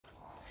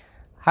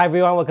Hi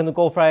everyone, welcome to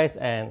Gold Fries,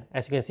 and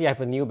as you can see I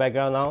have a new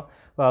background now.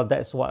 Well,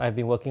 that's what I've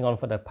been working on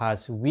for the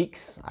past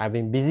weeks. I've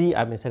been busy,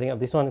 I've been setting up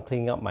this one,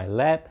 cleaning up my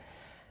lab,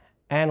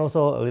 and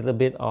also a little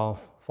bit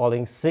of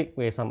falling sick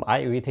with some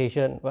eye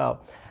irritation.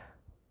 Well,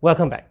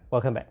 welcome back.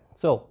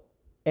 So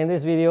in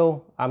this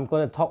video, I'm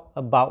going to talk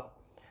about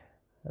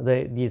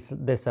this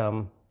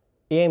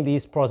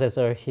AMD's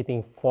processor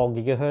hitting 4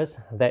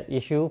 GHz, that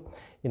issue.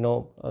 You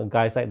know,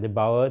 guys like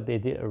ABBA, they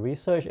did a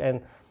research, and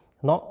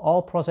not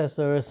all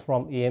processors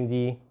from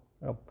AMD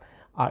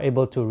are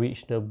able to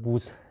reach the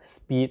boost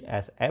speed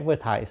as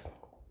advertised.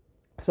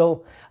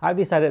 So I've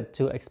decided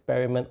to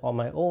experiment on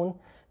my own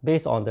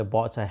based on the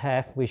boards I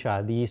have, which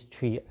are these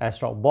 3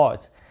 ASRock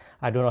boards.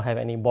 I do not have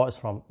any boards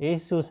from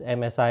ASUS,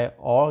 MSI,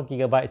 or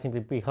Gigabyte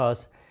simply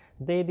because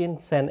they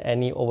didn't send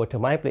any over to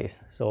my place.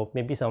 So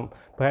maybe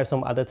perhaps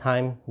some other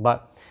time,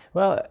 but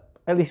well,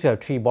 at least we have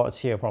 3 boards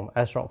here from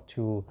ASRock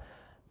to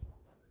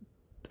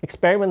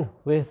experiment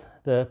with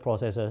the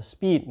processor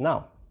speed.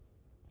 Now,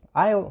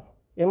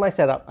 in my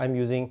setup, I'm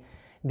using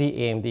the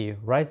AMD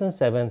Ryzen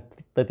 7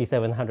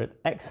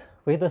 3700X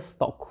with a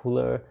stock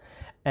cooler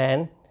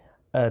and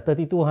a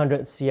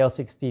 3200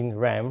 CL16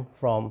 RAM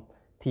from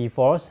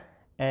T-Force.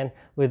 And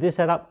with this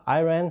setup,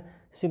 I ran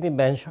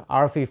Cinebench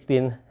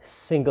R15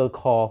 single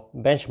core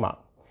benchmark.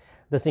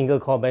 The single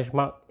core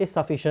benchmark is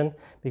sufficient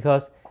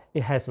because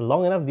it has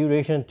long enough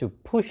duration to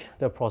push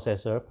the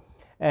processor,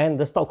 and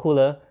the stock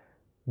cooler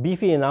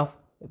beefy enough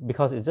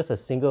because it's just a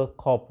single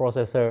core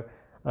processor,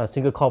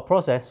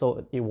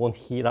 so it won't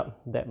heat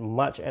up that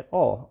much at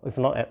all, if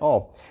not at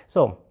all.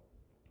 So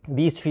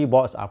these 3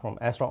 boards are from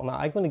ASRock. Now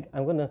I'm going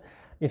to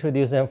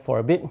introduce them for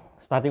a bit,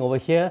 starting over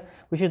here,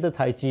 which is the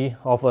Taichi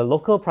of a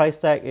local price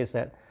tag is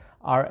at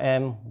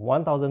RM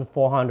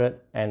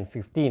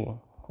 1415.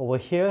 Over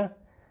here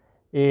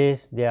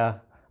is their,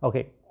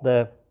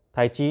 the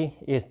Taichi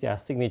is their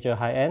signature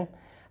high end,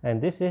 and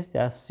this is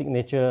their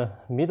signature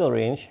middle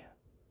range,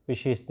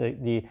 which is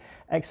the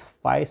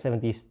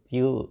X570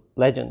 Steel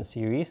Legend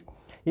series.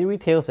 It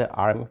retails at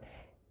RM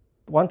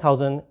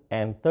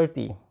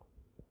 1030.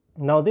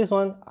 Now this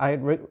one,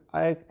 the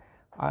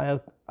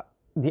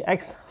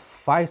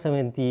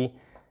X570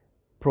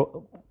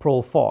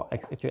 Pro 4,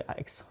 actually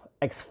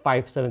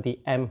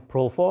X570M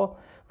Pro 4,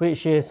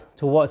 which is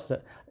towards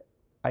the,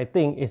 I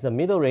think is the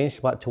middle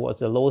range, but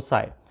towards the low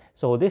side.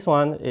 So this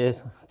one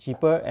is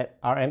cheaper at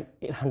RM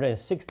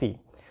 860.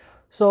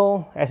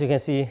 So as you can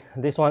see,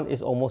 this one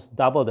is almost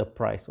double the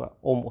price. Well,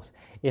 almost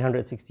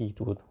 860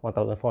 to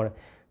 1400,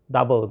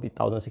 double would be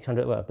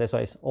 1600. Well, that's why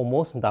it's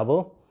almost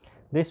double.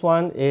 This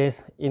one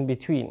is in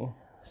between.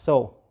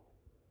 So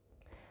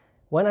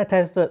when I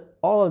tested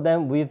all of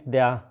them with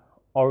their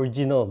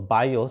original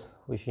BIOS,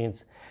 which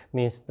means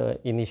the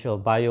initial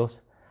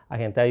BIOS, I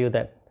can tell you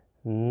that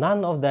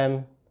none of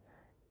them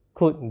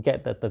could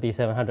get the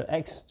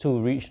 3700X to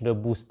reach the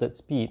boosted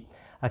speed.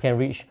 I can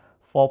reach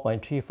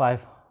 4.35,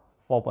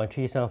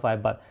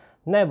 4.375, but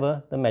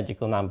never the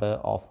magical number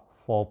of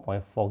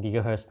 4.4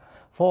 GHz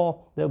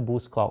for the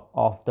boost clock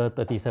of the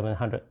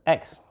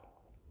 3700X.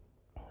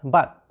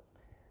 But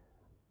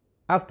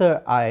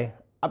after I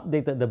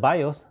updated the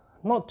BIOS,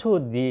 not to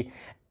the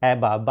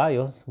ABBA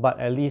BIOS, but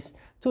at least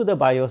to the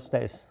BIOS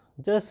that is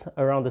just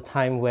around the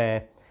time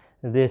where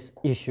this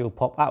issue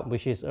popped up,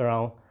 which is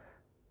around,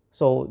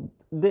 so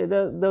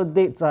the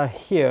dates are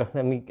here.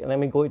 Let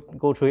me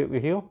go through it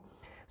with you.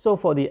 So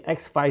for the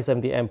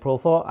X570M Pro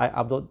 4, I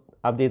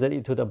updated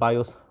it to the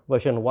BIOS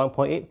version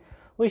 1.8,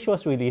 which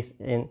was released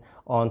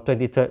on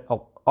 23rd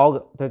of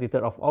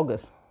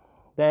August.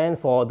 Then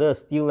for the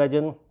Steel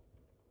Legend,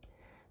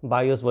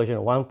 BIOS version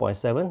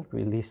 1.7,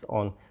 released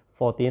on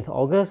 14th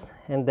August.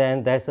 And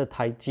then there's a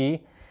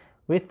Taichi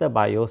with the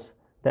BIOS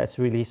that's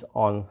released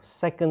on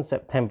 2nd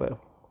September.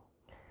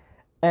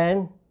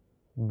 And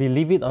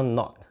believe it or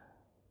not,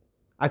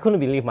 I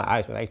couldn't believe my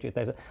eyes when I actually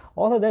tested.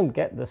 All of them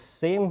get the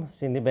same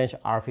Cinebench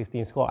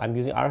R15 score. I'm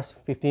using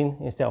R15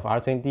 instead of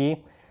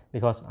R20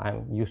 because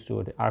I'm used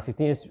to the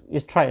R15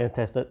 is tried and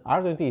tested.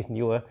 R20 is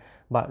newer,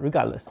 but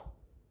regardless,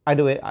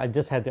 either way, I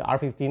just had the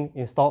R15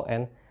 installed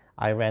and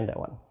I ran that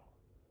one.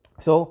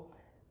 So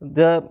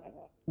the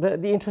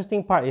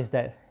interesting part is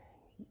that,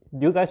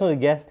 do you guys want to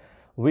guess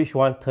which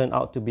one turned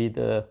out to be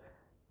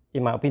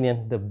in my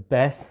opinion, the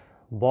best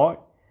board?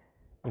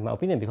 In my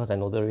opinion, because I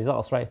know the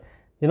results, right?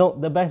 You know,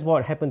 the best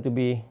board happened to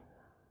be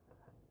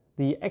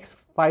the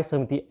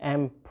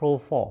X570M Pro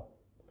 4.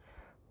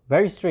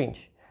 Very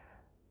strange.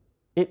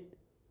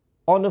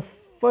 On the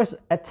first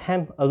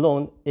attempt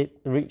alone, it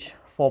reached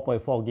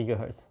 4.4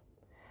 GHz,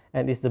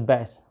 and it's the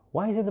best.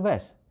 Why is it the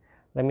best?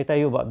 Let me tell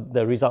you about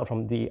the result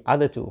from the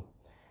other two.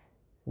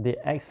 The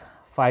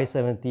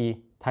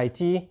X570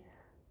 Taichi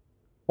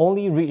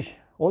only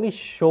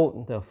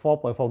showed the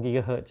 4.4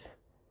 GHz.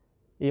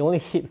 It only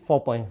hit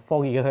 4.4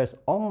 GHz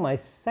on my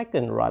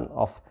second run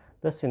of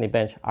the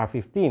Cinebench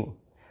R15.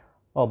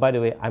 Oh, by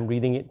the way, I'm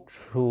reading it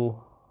through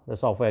the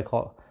software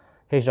called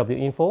HW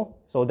Info.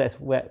 So that's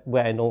where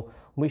I know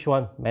which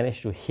one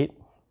managed to hit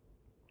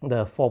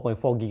the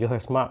 4.4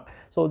 GHz mark.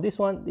 So this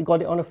one, it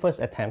got it on the first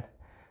attempt.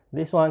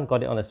 This one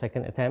got it on the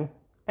second attempt.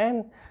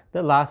 And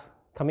the last,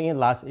 coming in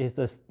last, is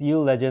the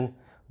Steel Legend,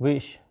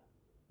 which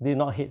did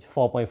not hit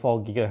 4.4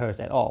 GHz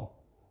at all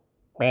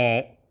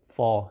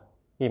for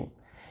him.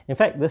 In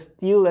fact, the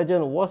Steel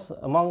Legend was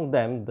among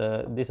them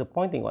the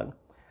disappointing one.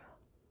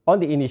 On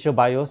the initial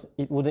BIOS,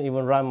 it wouldn't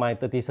even run my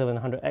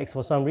 3700X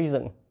for some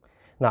reason.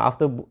 Now,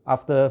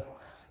 after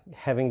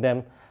having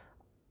them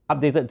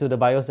updated to the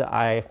BIOS that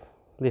I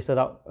listed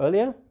out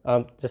earlier,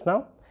 just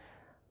now,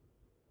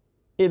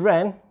 it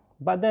ran,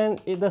 but then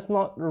it does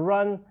not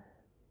run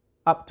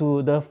up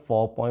to the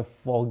 4.4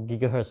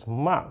 GHz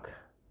mark.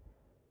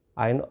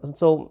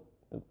 So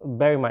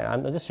bear in mind,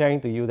 I'm just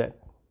sharing to you that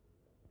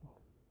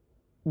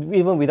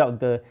even without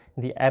the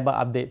ABBA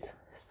updates,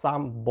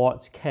 some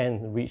boards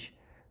can reach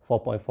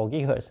 4.4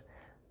 GHz.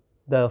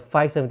 The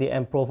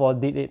 570M Pro 4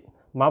 did it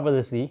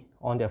marvelously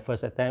on their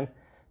first attempt.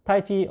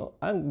 Taichi,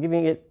 I'm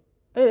giving it,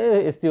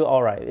 it's still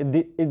alright. It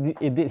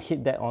did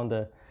hit that on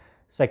the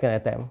second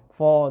attempt.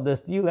 For the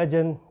Steel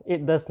Legend,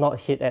 it does not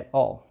hit at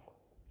all.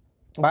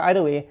 But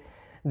either way,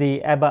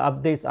 the ABBA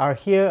updates are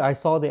here. I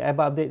saw the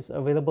ABBA updates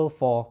available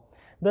for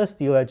the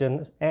Steel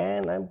Legends,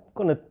 and I'm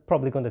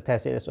probably going to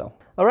test it as well.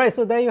 Alright,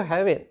 so there you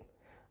have it.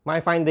 My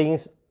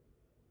findings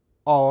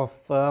of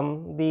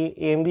the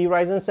AMD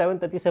Ryzen 7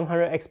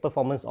 3700X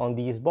performance on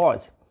these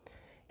boards.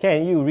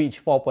 Can you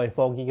reach 4.4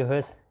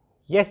 GHz?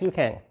 Yes, you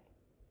can.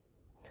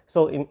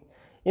 So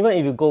even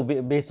if you go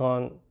based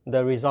on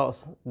the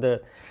results,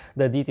 the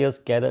details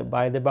gathered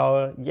by the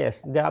Bauer,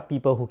 yes, there are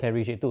people who can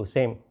reach it too.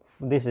 Same.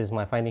 This is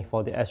my finding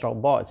for the ASRock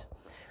boards.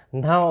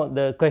 Now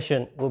the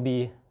question will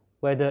be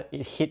whether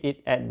it hit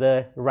it at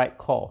the right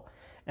core.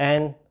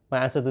 And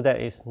my answer to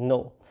that is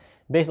no.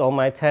 Based on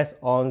my test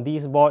on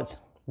these boards,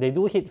 they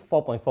do hit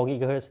 4.4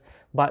 GHz,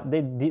 but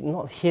they did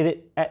not hit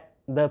it at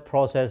the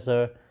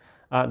processor,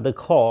 the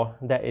core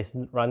that is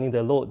running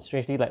the load.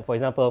 Strangely, like for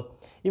example,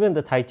 even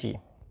the Taichi,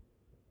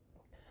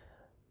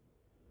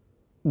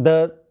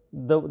 the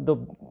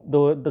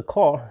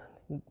core,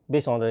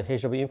 based on the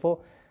HW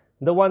info,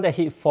 the one that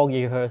hit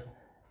 4.4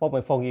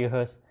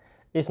 GHz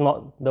is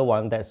not the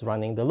one that's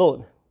running the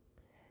load.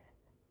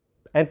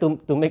 And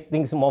to make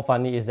things more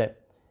funny is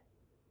that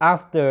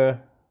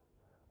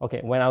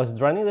when I was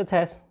running the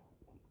test,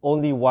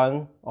 only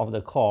one of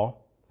the core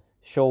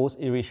shows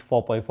it reached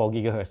 4.4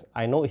 GHz.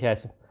 I know it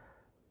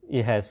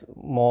has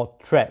more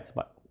threads,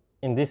 but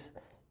in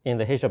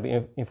the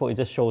HW info, it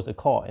just shows the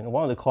core, and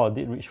one of the core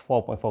did reach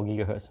 4.4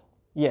 GHz.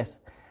 Yes,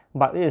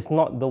 but it is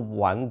not the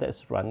one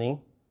that's running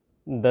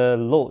the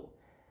load.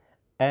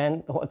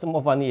 And what's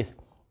more funny is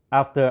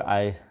after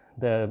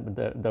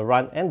the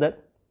run ended,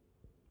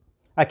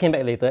 I came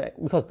back later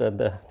because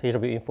the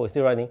HW info is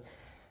still running,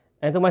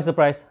 and to my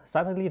surprise,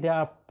 suddenly there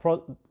are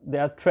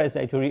threads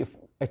that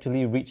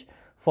actually reach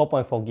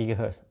 4.4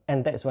 GHz,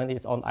 and that's when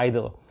it's on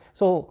idle.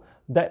 So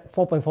that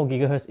 4.4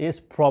 GHz is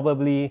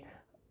probably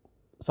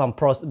some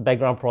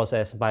background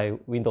process by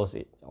Windows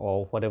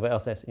or whatever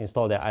else that's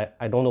installed there.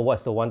 I don't know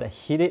what's the one that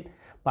hit it,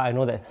 but I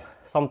know that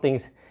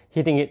something's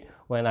hitting it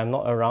when I'm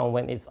not around,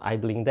 when it's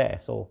idling there.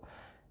 So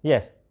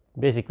yes,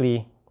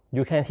 basically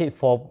you can hit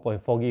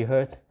 4.4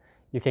 GHz,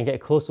 you can get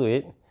close to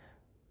it,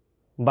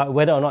 but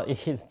whether or not it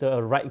hits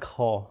the right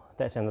core,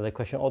 that's another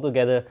question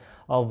altogether,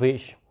 of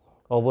which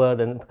over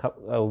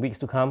the weeks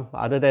to come,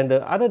 other than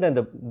the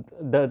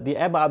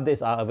ABBA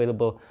updates are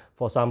available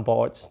for some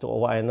boards, to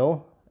what I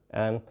know.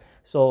 And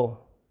so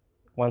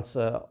once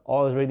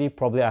all is ready,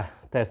 probably I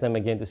test them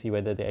again to see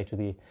whether they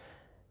actually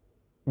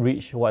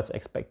reach what's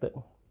expected.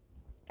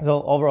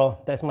 So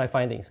overall, that's my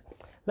findings.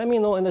 Let me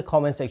know in the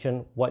comment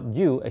section what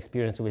you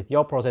experienced with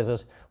your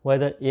processors,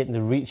 whether it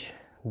reached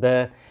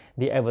the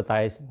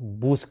advertised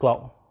boost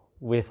clock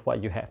with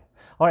what you have.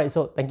 Alright,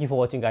 so thank you for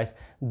watching, guys.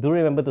 Do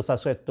remember to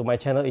subscribe to my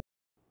channel.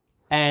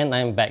 And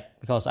I'm back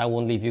because I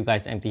won't leave you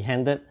guys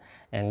empty-handed.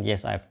 And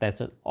yes, I've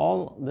tested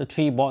all the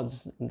 3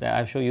 boards that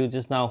I've showed you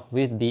just now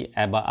with the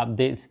ABBA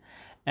updates,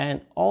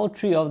 and all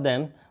 3 of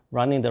them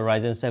running the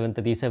Ryzen 7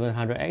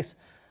 3700X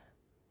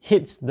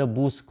hits the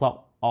boost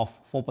clock of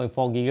 4.4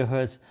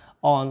 GHz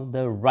on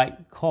the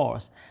right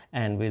cores.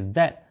 And with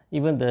that,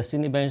 even the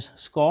Cinebench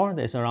score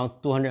that's around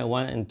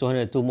 201 and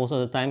 202 most of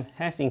the time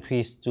has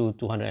increased to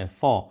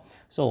 204.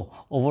 So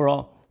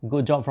overall,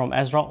 good job from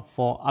ASRock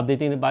for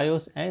updating the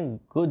BIOS, and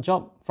good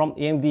job from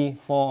AMD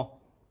for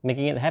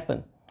making it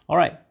happen.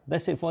 Alright,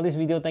 that's it for this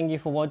video. Thank you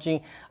for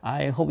watching.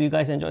 I hope you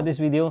guys enjoyed this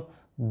video.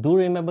 Do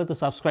remember to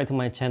subscribe to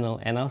my channel,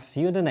 and I'll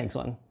see you in the next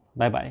one.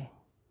 Bye bye.